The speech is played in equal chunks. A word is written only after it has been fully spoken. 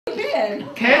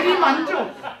been.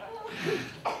 대리만족.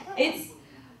 It's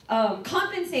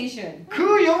compensation.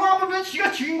 그 영화 보면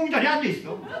지가 주인공 자리에 앉아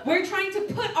있어. We're trying to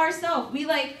put ourselves. We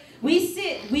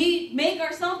make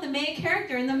ourselves the main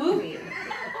character in the movie.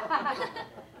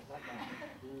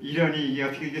 이러니 이게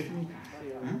어떻게 되겠습니까?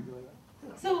 응?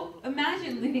 So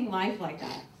imagine living life like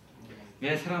that.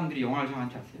 왜 사람들이 영화를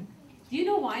좋아하는지 아세요? Do you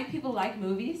know why people like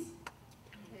movies?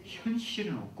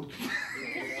 현실은 없거든.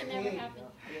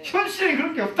 현실에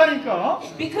그런 게 없다니까.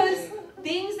 Because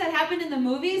things that happen in the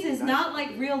movies is not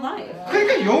like real life.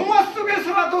 그러니까 영화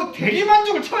속에서라도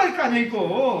대리만족을 쳐야 할 거 아니야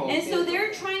이거. And so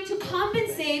they're trying to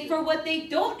compensate for what they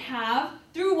don't have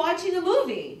through watching a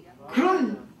movie.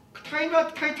 그런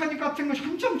타이타닉 같은 거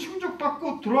한참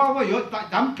충족받고 돌아와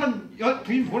남편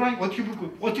부인 보라니까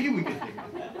어떻게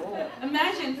보이겠어요?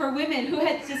 Imagine for women who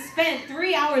had just spent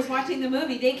 3 hours watching the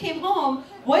movie, they came home.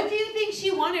 What do you think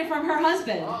she wanted from her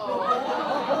husband?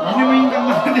 이놈의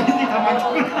인간만 내 인생 다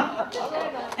망쳤구나.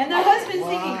 And the husband's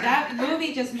thinking, that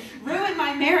movie just ruined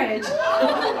my marriage.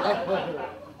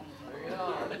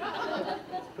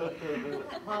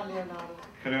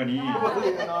 그러니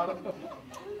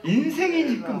인생이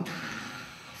지금 다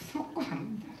속고 사는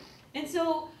겁니다. And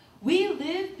so we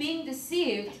live being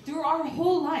deceived through our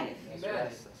whole life.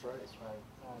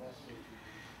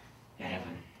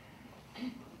 여러분,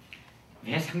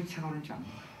 왜 상처가 오는지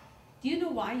압니까? Do you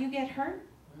know why you get hurt?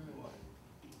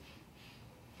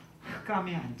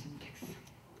 흑암에 앉은 백성.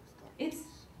 It's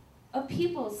a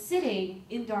people sitting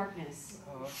in darkness.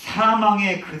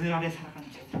 사망의 그늘 아래 살아가는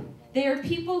자들. They are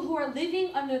people who are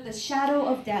living under the shadow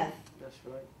of death.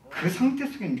 그 상태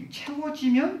속에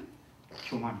채워지면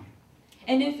교만이에요.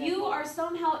 And if you are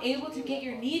somehow able to get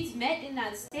your needs met in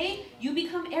that state, you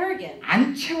become arrogant.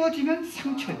 안 채워지면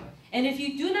상처예요. And if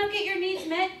you do not get your needs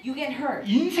met, you get hurt.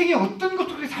 인생의 어떤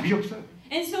것도 답이 없어요.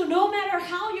 And so no matter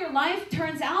how your life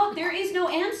turns out, there is no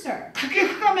answer. 그게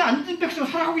흑암에 앉은 백성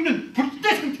살아가고 있는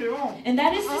불때 상태예요. And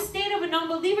that is the state of a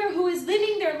non-believer who is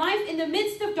living their life in the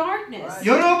midst of darkness.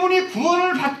 여러분이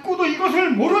구원을 받고도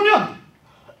이것을 모르면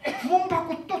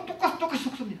구원받고 또 똑같이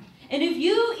속습니다. And if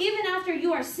you, even after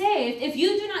you are saved, if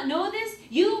you do not know this,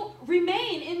 you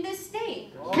remain in this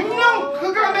state. 분명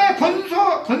흑암의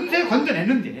권세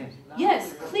건져냈는데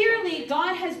Yes, clearly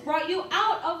God has brought you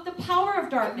out of the power of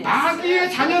darkness.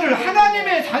 마귀의 자녀를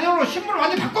하나님의 자녀로 신분을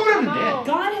완전히 바꿔버렸는데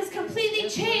God has completely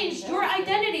changed your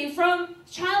identity from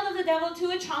child of the devil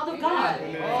to a child of God.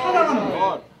 살아가는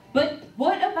거예요. But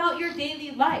what about your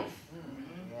daily life?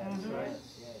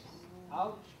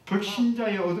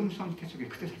 불신자의 어둠 상태 속에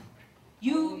그대로 살아가요.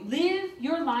 You live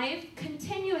your life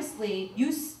continuously. You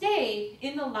stay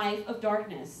in the life of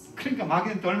darkness. 그러니까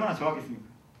마귀는 또 얼마나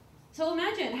좋아하겠습니까? So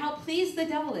imagine how pleased the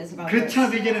devil is about 그렇지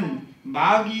않아도 this. 이제는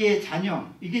마귀의 자녀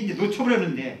이게 이제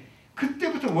놓쳐버렸는데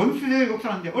그때부터 원수의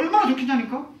역사하는데 얼마나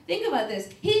좋겠냐니까? Think about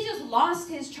this. He just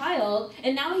lost his child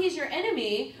and now he's your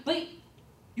enemy, but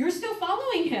you're still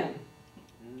following him.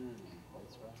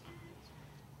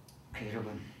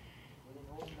 여러분,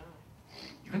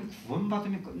 이건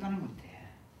구원받으면 끝나는 건데.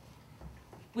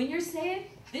 When you're saved,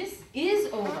 this is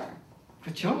over.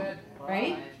 그렇죠?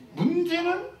 Right?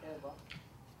 문제는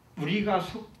우리가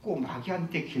속고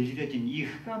마귀한테 길들여진 이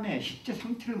흑암의 실제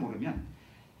상태를 모르면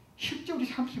실제 우리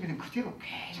삶 속에는 그대로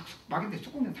계속 마귀한테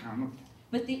속으면 당하는 겁니다.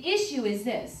 But the issue is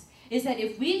this, is that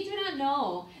if we do not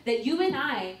know that you and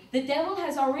I, the devil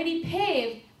has already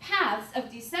paved paths of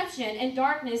deception and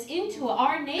darkness into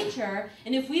our nature,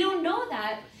 and if we don't know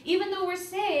that, even though we're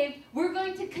saved, we're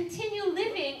going to continue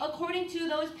living according to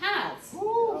those paths.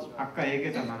 아까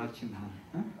얘기도 나눴지만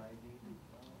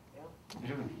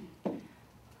여러분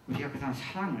우리가 그 사람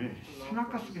사랑을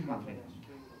선악과 속에서 만들어야 됩니다.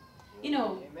 You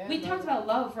know, we talked about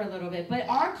love for a little bit, but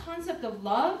our concept of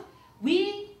love,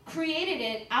 we created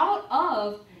it out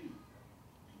of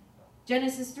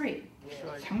Genesis 3.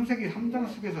 창세기 3장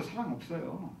속에서 사랑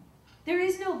없어요. There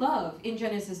is no love in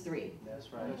Genesis 3.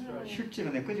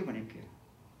 실제로 내가 끄집어낼게요.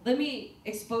 Let me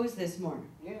expose this more.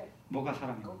 뭐가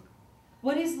사랑입니까?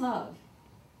 What is love?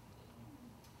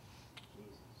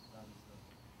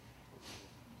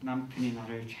 남편이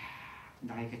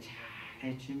나에게 잘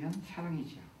해주면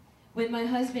사랑이죠. When my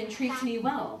husband treats me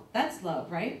well, that's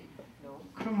love, right?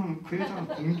 그러면 그 여자는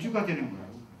공주가 되는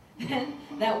거예요. Then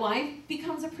that wife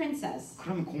becomes a princess.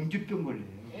 그러면 공주병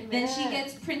걸려요. Then she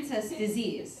gets princess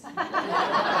disease.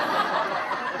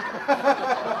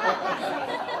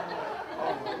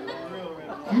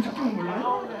 공주병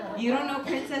몰라요? You don't know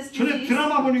princess 전에 disease?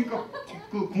 드라마 보니까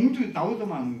그 공주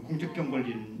나오더만 공주병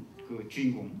걸린 그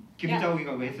주인공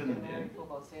김자욱이가 왜 했었는데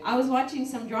I was watching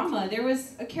some drama. There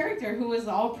was a character who was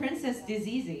all princess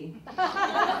diseasey.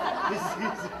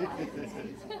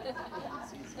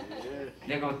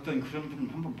 내가 어떤 그런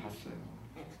분을 한번 봤어요.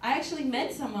 I actually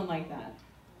met someone like that.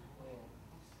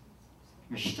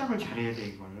 시작을 잘해야 돼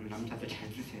이걸. 남자들 잘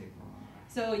드세요 이거.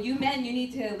 So you men, you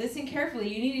need to listen carefully.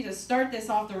 You need to start this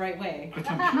off the right way.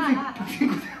 그렇다면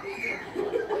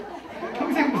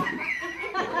평생 고생.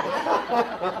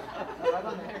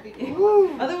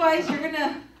 Otherwise, you're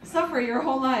gonna suffer your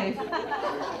whole life.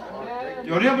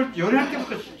 연애할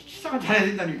때부터 시작을 잘해야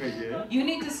된다니까 이게. You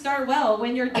need to start well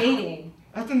when you're dating.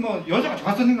 하여튼 뭐 여자가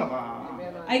좋았었는가 봐.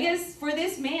 I guess for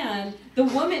this man, the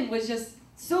woman was just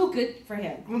so good for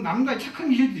him. 그 남자의 착한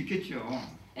기질도 있겠죠.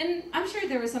 And I'm sure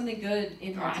there was something good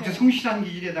in her 아주 too. 성실한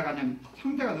기질에다가 그냥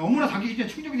상대가 너무나 자기 기질에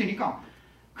충족이 되니까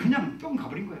그냥 뿅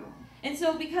가버린 거예요. And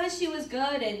so because she was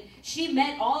good and she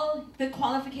met all the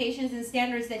qualifications and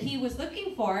standards that he was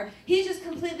looking for, he just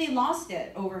completely lost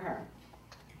it over her.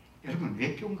 여러분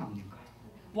왜 뿅 갑니까?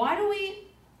 Why do we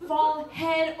fall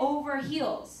head over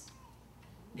heels?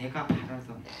 내가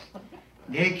바라던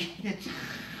내 기질에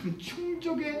참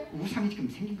충족의 우상이 지금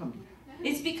생긴 겁니다.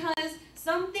 It's because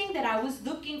something that I was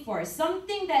looking for,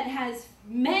 something that has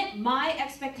met my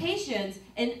expectations,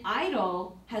 an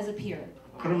idol has appeared.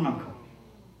 그런 만큼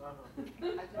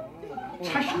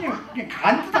자신의 그냥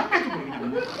간도 다 빼주고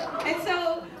그냥. And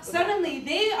so suddenly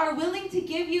they are willing to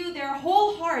give you their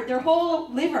whole heart, their whole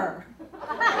liver.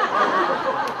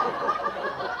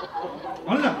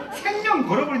 어느 날 생명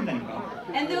걸어버린다니까.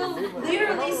 And they'll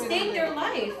literally stake their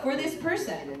life for this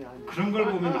person. 그런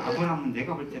걸 보면 아브라함은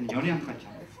내가 볼 때는 연애한 것 같지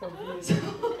않아요.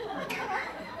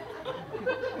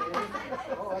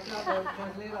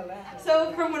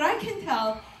 So from what I can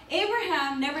tell,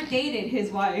 Abraham never dated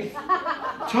his wife.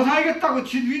 저 사귀겠다고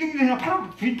지 위등이나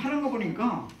파는 거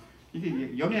보니까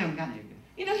이게 연애한 게 아니에요.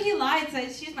 You know, he lied,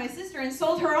 said she's my sister, and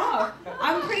sold her off.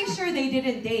 I'm pretty sure they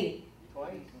didn't date.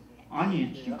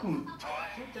 아니 지금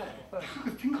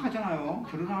생각하잖아요.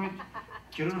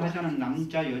 결혼하자는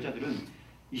남자 여자들은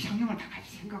이상형을 다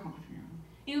같이 생각하거든요.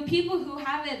 You know, people who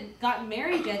haven't gotten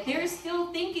married yet, they're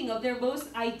still thinking of their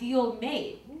most ideal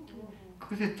mate.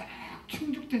 그래서 딱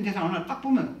충족된 대상 하나 딱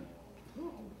보면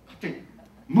갑자기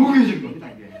멍해지는 겁니다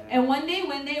이게. And one day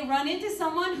when they run into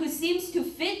someone who seems to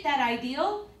fit that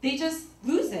ideal, they just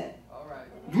lose it.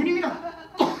 눈이 그냥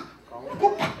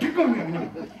꼭 바뀔 겁니다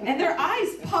그냥. And their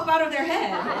eyes pop out of their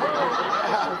head.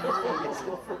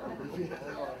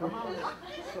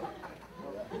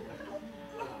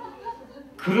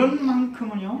 그런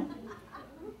만큼은요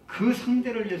그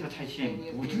상대를 위해서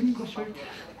자신의 모든 것을 다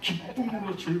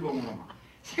기쁨으로 즐거움으로 막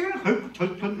생을 걸고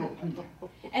절편으로 합니다.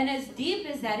 And as deep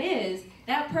as that is,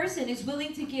 that person is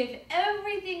willing to give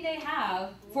everything they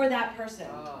have for that person.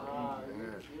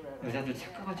 여자들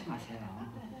착각하지 마세요.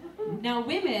 Now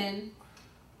women,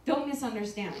 don't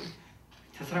misunderstand.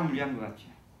 저 사람을 위한 것 같죠?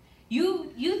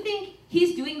 You think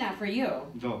he's doing that for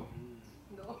you. No.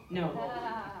 No.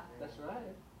 That's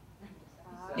right.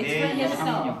 It's for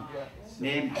himself.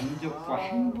 내 만족과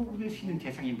행복을 줄 수 있는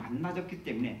대상이 만나졌기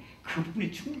때문에 그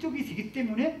부분이 충족이 되기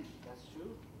때문에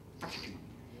딱 잡힌 겁니다.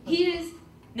 He is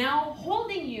now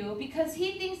holding you because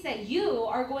he thinks that you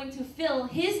are going to fill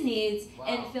his needs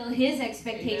and fill his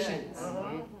expectations.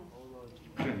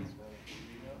 그러면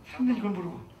사람들이 이걸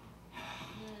모르고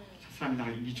저 사람이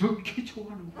나를 이렇게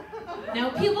좋아하는 거야. Now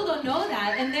people don't know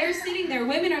that and they're sitting there,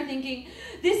 women are thinking,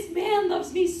 this man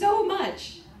loves me so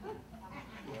much.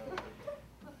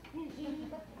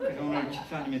 그래서 오늘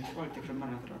집사님이 투어할 때 그런 말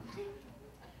하더라고요.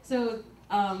 So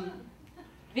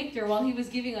Victor, while he was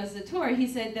giving us the tour, he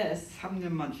said this.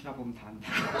 3년만 지나보면 다 안다.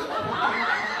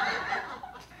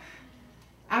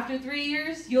 After 3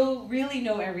 years, you'll really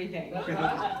know everything.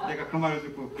 그래서 내가 그 말을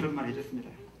듣고 그런 말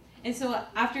해줬습니다. And so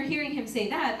after hearing him say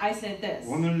that, I said this.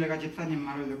 오늘 내가 집사님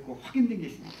말을 듣고 확인된 게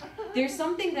있습니다. There's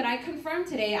something that I confirmed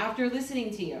today after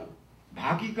listening to you.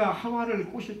 마귀가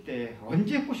하와를 꼬실 때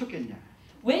언제 꼬셨겠냐?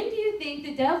 When do you think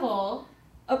the devil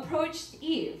approached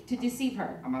Eve to deceive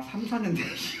her? 아마 3, 4년 뒤에.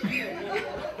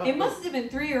 It must have been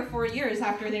 3 or 4 years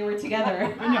after they were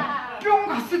together. 왜냐? 뿅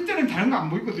갔을 때는 다른 거 안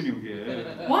보이거든요,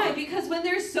 이게. Why? Because when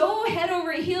they're so head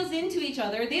over heels into each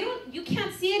other, you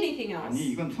can't see anything else.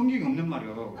 아니, 이건 성경에 없는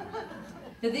말이요.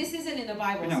 But this isn't in the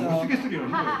Bible, 그냥 so 우스갯소리라는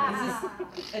거예요.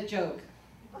 this is a joke.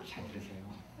 잘 들으세요.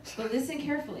 But listen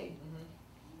carefully.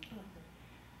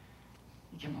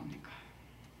 이게 뭡니까?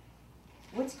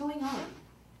 What's going on?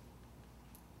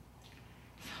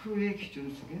 서로의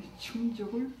기준 속에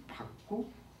충족을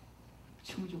받고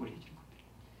충족을 해주는 겁니다.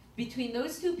 Between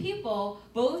those two people,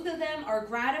 both of them are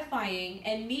gratifying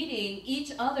and meeting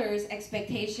each other's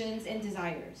expectations and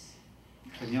desires.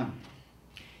 그러면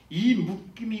이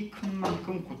묶임이 큰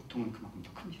만큼 고통은 그만큼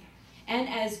더 큽니다. And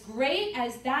as great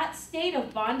as that state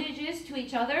of bondage is to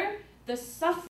each other, the suffering